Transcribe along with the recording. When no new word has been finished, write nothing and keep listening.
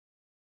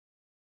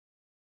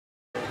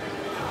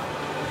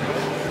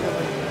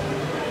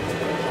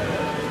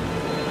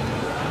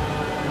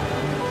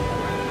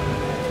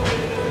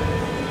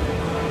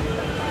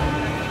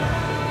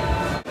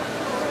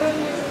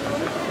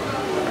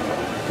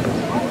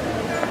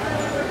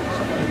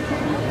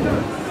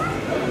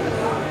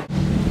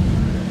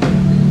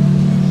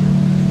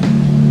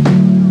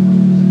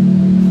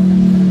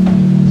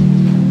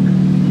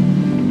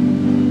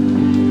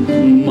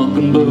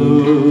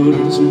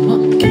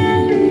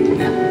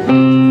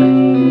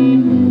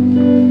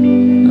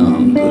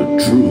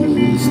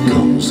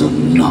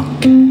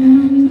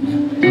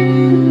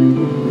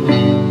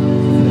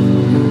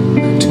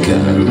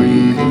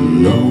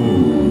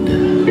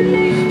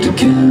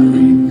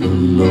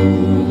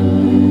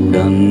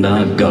and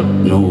I got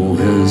no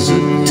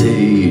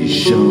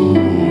hesitation.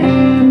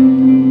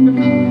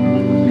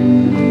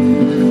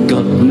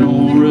 Got no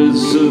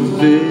reservation.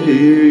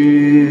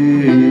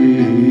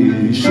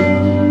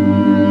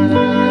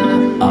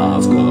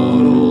 I've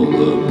got all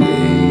the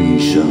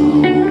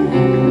patience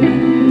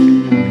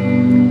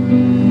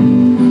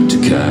to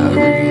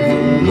carry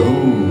the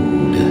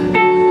load,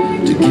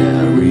 to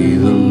carry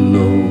the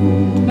load.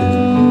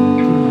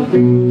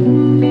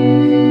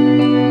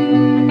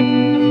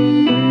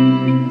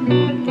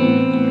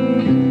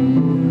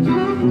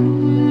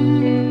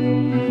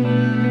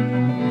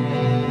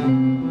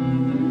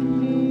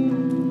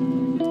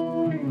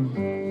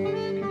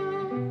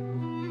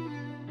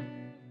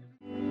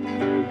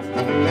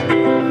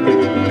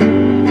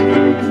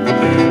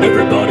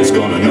 Everybody's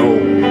gonna know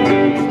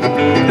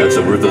as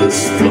the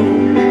rivers flow.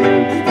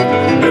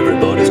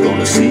 Everybody's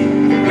gonna see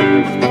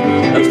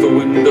as the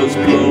windows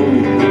blow.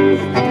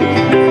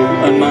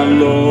 And my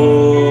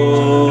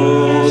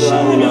Lord,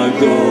 how will I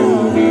go?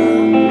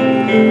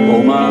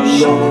 Oh my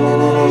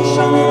Lord,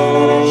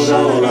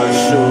 how will I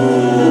show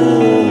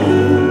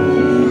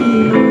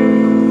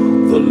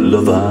the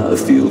love I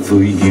feel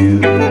for you?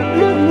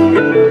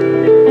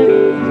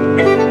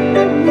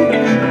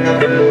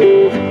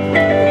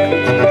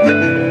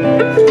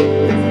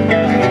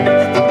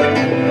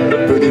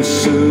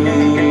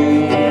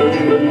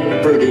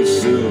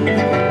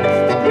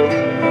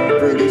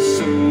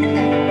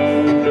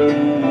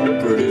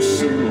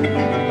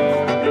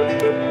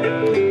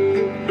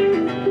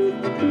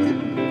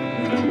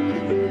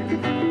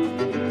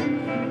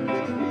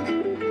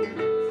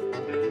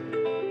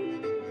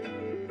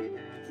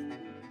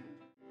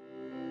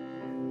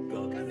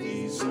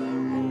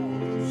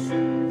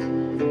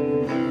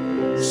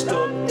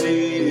 Stuck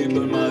deep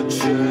in my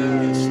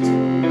chest,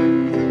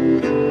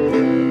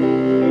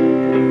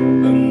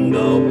 and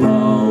I'll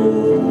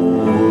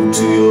bow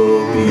to your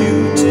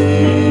beauty.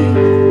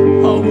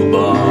 I will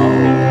bow.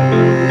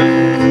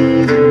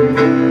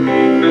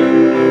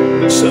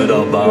 Said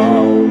I'll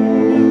bow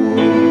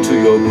to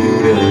your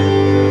beauty.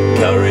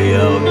 Carry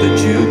out the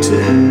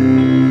duty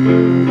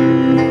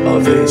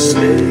of a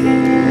slave.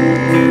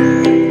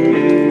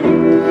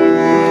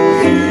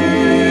 He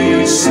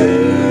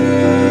said,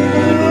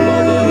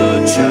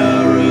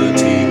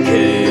 charity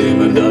came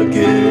and I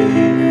gave.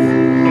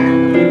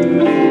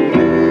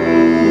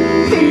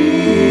 He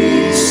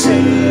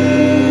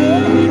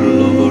said,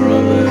 lover, I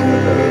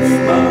left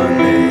my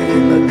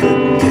name at the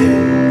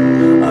gate.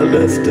 I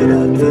left it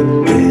at the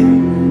gate.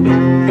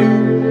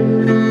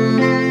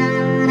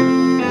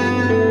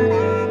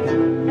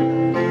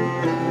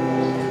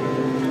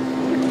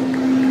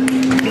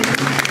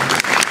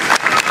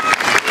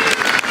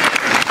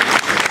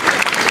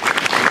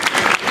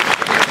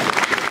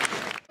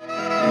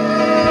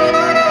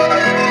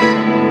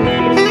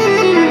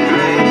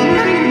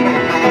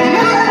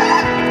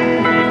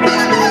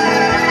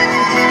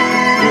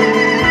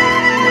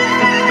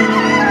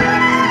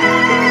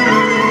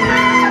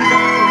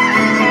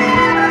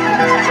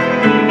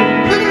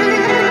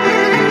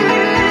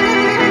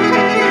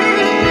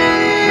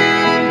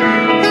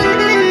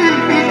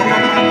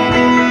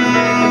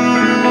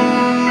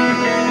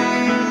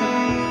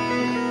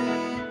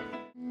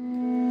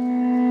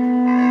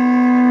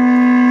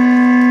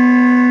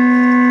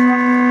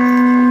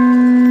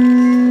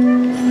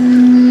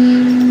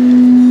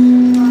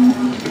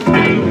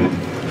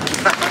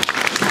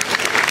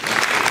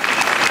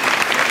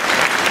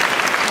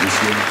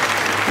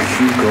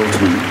 Hugh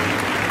Coltman.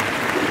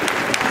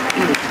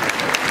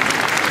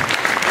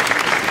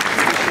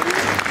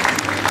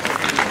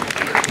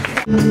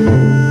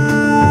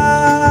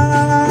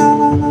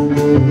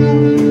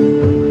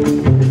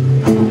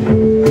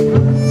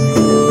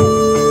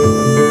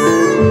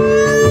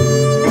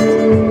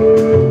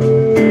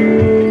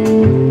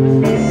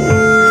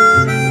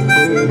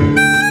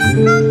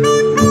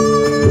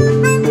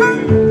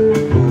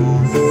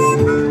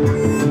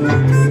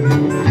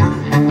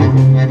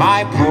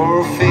 My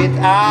poor feet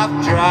have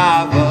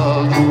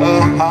traveled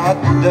a hot,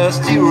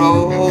 dusty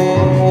road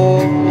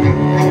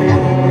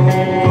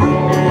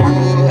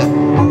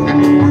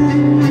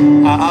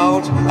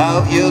out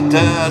of your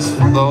dust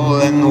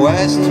bowl and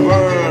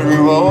westward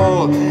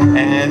roll,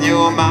 and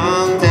your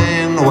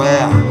mountain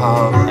were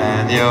hot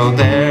and your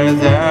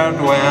desert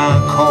were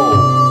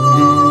cold.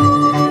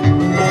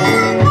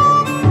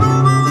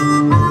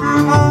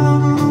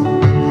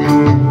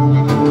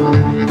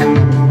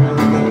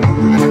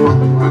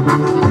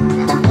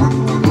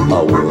 I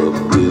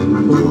worked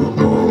in the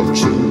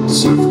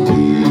orchards of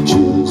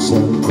peaches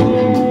and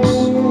prunes.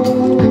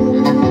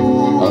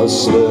 I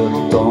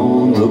slept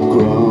on the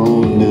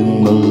ground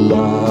in the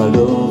light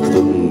of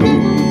the moon.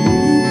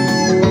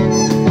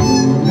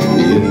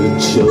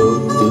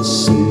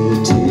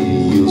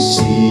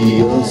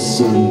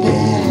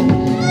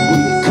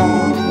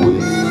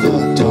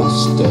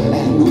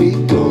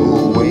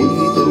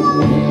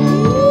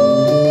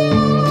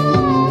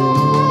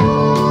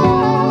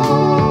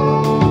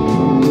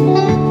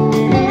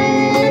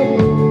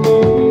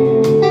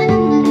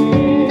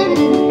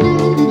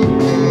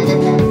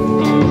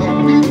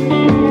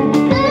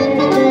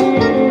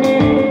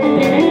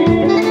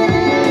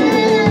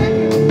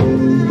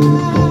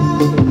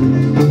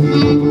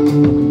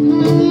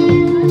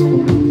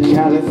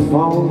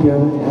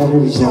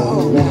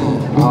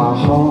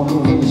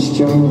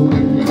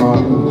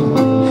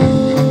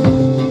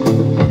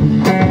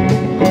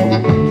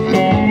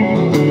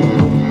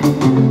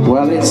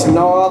 Well, it's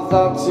north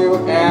up to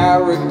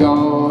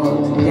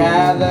Aragon.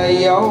 Gather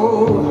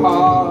your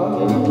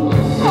heart.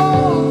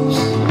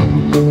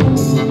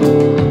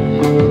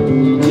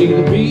 Dig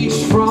the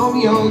beach from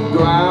your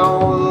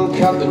ground.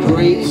 Cut the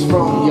grapes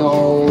from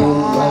your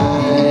vine.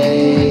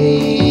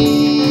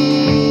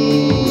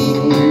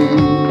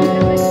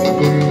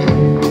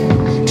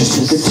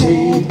 Just at the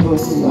table,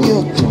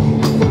 your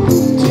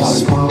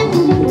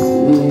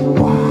sparkling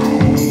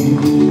wine.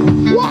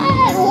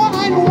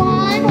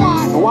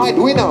 White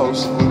widows.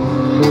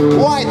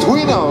 White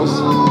widows.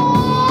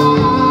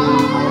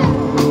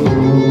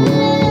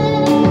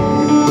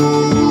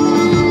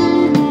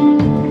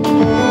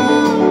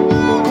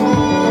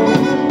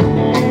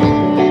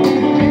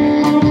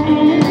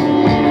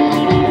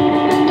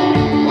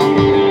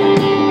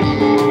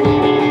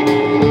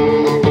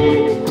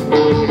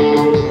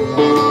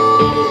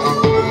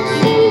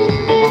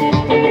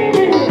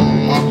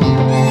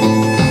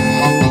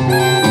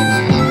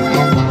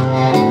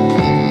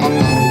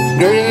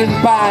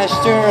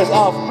 Pastures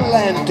of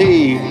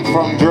plenty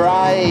from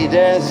dry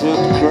desert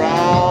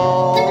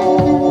ground.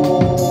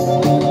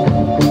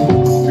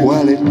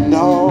 Well, it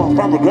no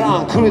from the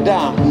ground, cool it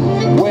down,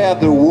 where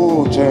the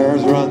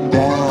waters run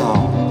down.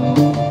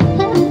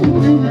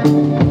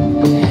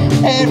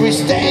 Every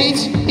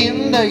state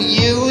in the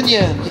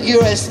Union,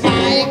 US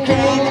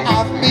migrant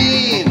I've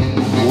been,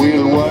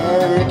 we'll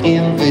work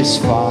in this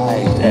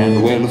fight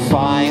and we'll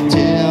fight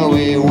till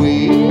we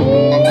win.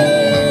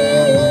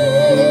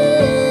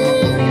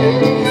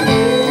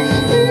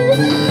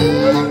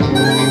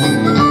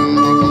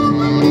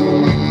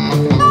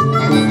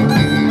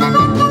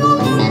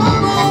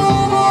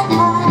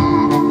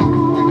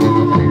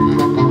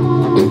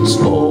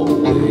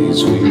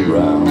 We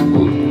round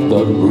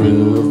the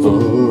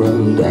river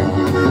and down.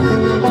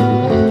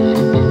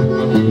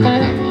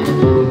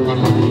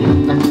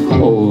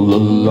 All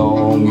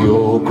along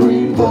your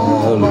green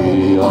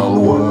valley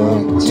I'll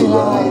work till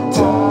I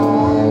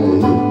die.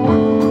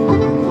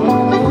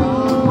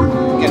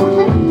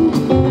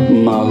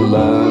 My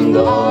land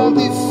I'll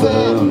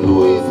defend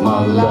with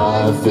my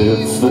life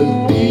if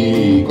it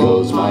be,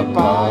 'cause my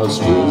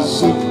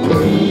pastures of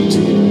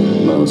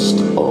plenty must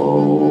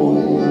always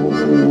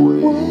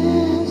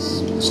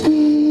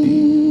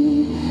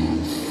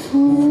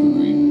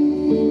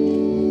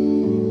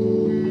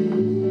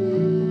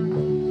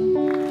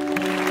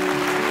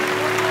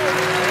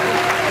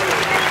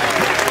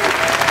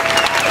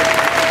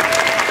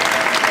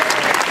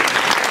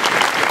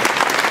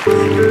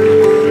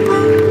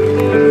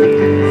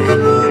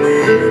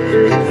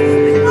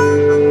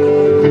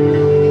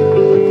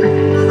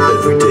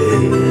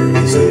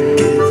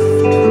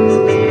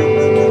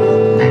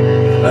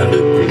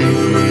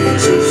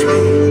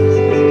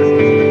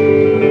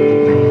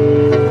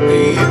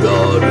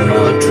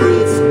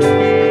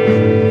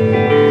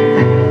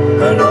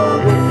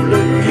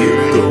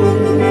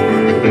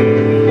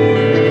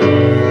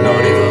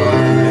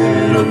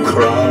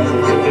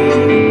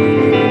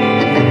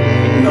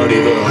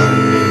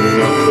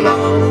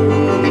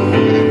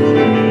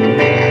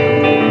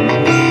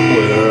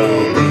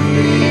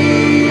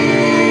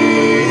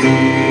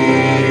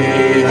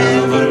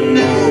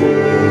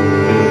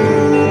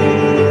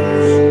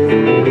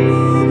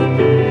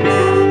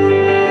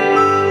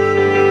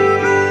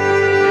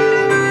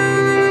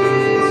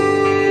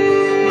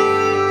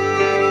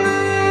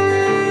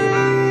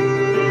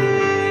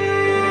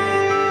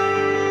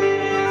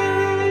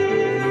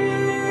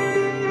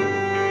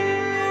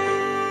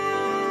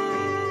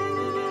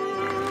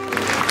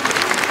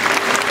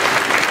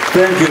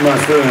Thank you, my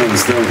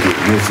friends. Thank you.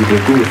 Merci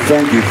beaucoup.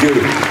 Thank you,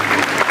 Hugh.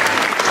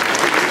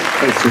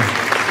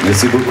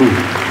 Merci beaucoup.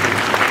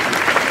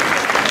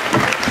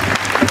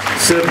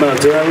 Seb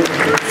Martel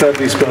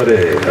Fabrice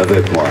Barré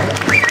avec moi.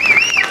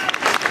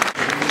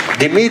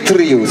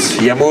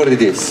 Dimitrius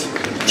YAMOURIDIS,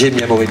 Jim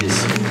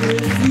YAMOURIDIS.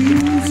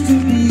 Used to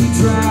be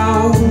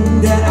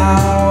drowned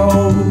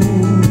out.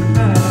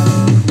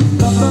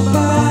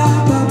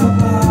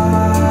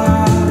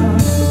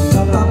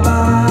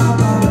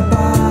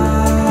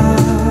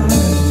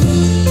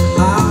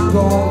 I'm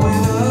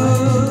going up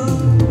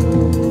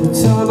the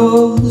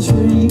tunnels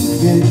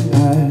ringing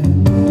high,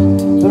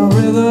 the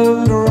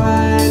rhythm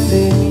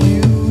grinding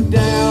you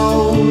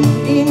down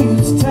in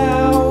this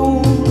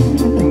town.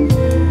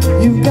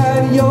 You've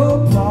got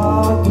your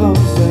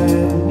problems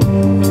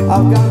and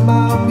I've got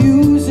my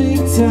music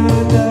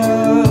turned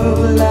up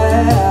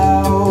loud.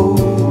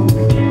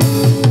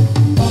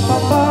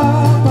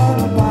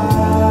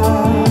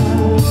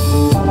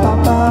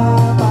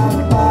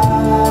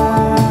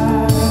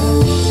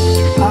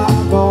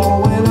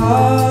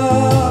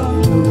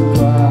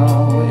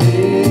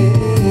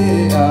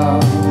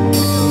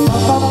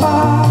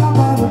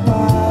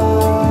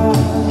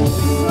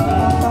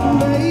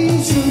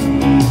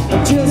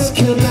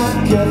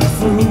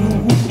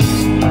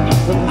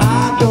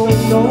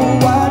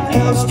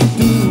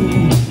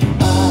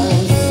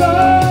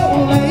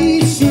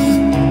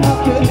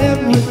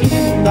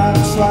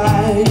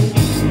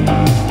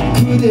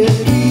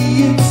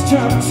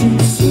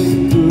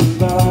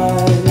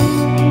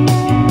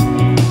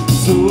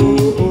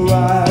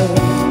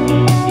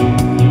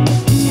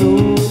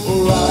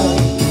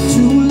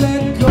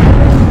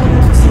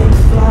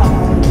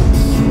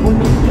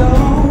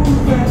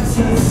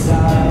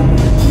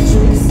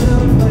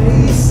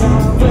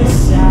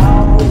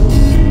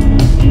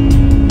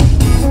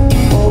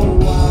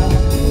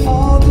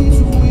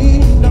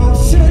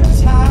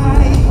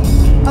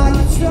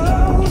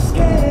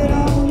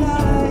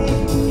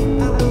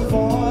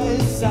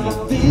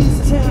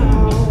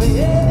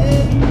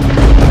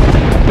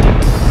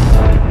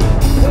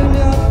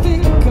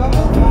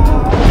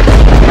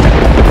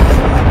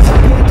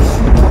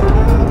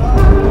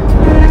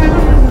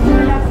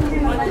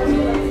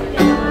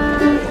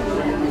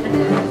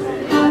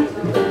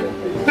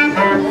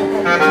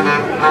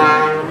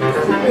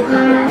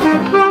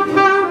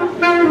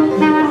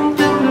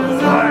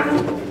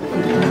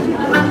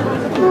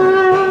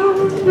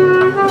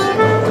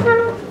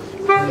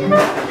 Just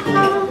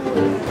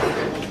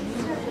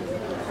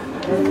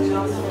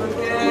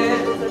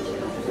forget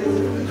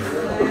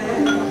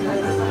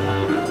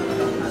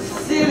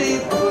silly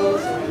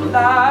fools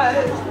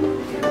lies.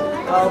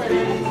 I'll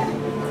be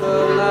the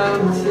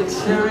lamb to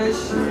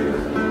cherish,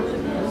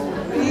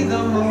 be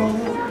the moon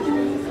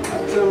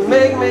to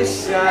make me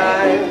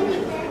shine.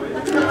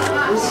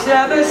 We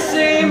share the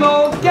same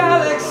old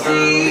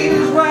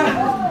galaxies where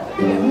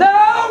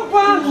no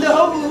one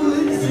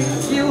knows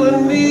it's you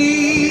and me.